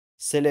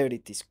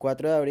Celebrities,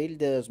 4 de abril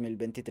de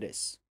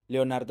 2023.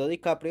 Leonardo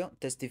Dicaprio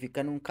testifica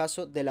en un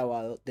caso de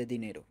lavado de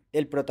dinero.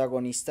 El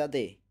protagonista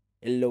de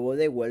El Lobo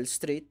de Wall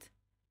Street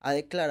ha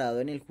declarado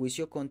en el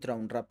juicio contra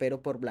un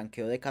rapero por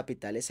blanqueo de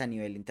capitales a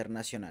nivel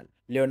internacional.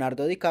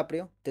 Leonardo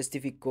Dicaprio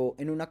testificó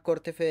en una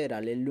corte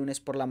federal el lunes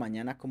por la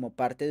mañana como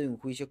parte de un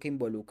juicio que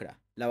involucra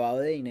lavado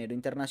de dinero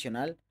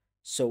internacional,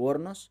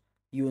 sobornos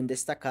y un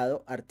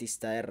destacado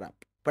artista de rap.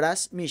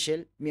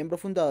 Michel, miembro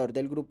fundador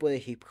del grupo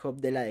de hip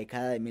hop de la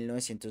década de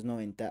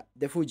 1990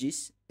 de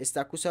Fujis,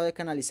 está acusado de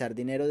canalizar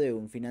dinero de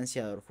un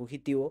financiador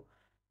fugitivo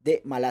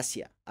de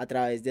Malasia a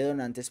través de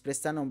donantes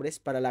prestanombres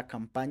para la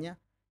campaña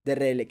de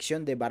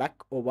reelección de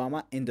Barack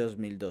Obama en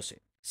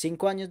 2012.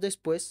 5 años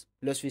después,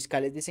 los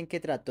fiscales dicen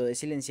que trató de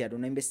silenciar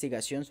una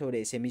investigación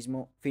sobre ese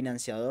mismo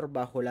financiador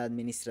bajo la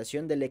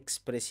administración del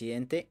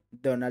expresidente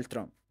Donald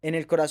Trump. En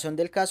el corazón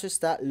del caso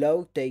está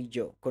Lou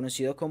Tae-yo,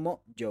 conocido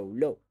como Joe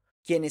Low,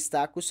 quien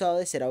está acusado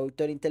de ser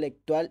autor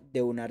intelectual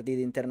de una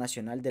ardida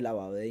internacional de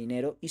lavado de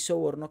dinero y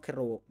soborno que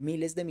robó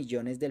miles de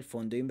millones del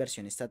Fondo de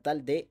Inversión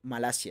Estatal de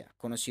Malasia,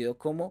 conocido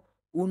como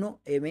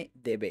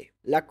 1MDB.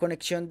 La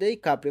conexión de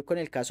Dicaprio con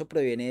el caso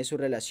proviene de su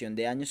relación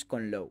de años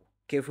con Lowe,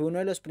 que fue uno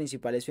de los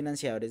principales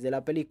financiadores de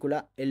la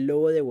película El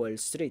Lobo de Wall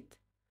Street.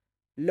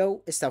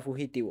 Lowe está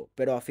fugitivo,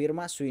 pero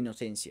afirma su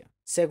inocencia.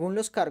 Según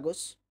los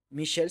cargos,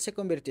 Michel se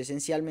convirtió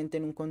esencialmente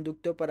en un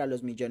conducto para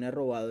los millones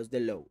robados de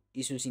Lowe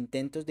y sus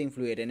intentos de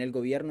influir en el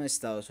gobierno de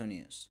Estados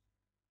Unidos.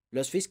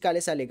 Los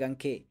fiscales alegan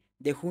que,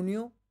 de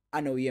junio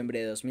a noviembre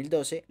de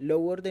 2012,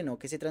 Lowe ordenó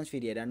que se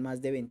transfirieran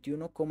más de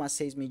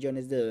 21,6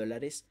 millones de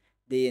dólares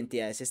de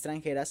identidades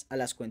extranjeras a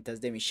las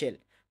cuentas de Michel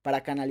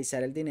para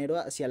canalizar el dinero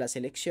hacia las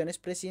elecciones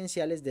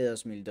presidenciales de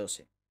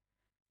 2012.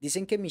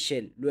 Dicen que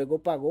Michel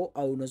luego pagó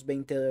a unos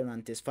 20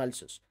 donantes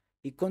falsos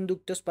y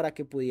conductos para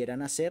que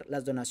pudieran hacer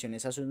las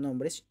donaciones a sus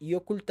nombres y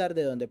ocultar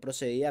de dónde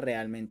procedía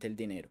realmente el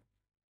dinero,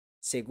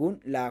 según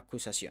la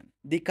acusación.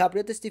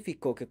 DiCaprio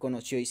testificó que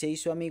conoció y se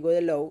hizo amigo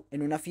de Lowe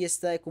en una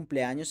fiesta de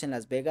cumpleaños en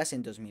Las Vegas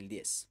en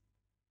 2010.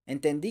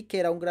 Entendí que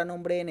era un gran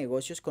hombre de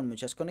negocios con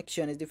muchas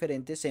conexiones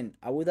diferentes en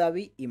Abu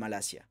Dhabi y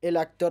Malasia. El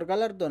actor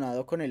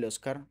galardonado con el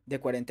Oscar, de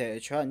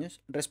 48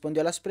 años,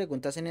 respondió a las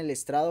preguntas en el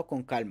estrado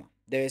con calma,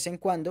 de vez en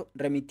cuando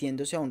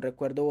remitiéndose a un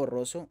recuerdo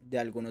borroso de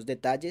algunos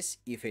detalles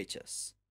y fechas.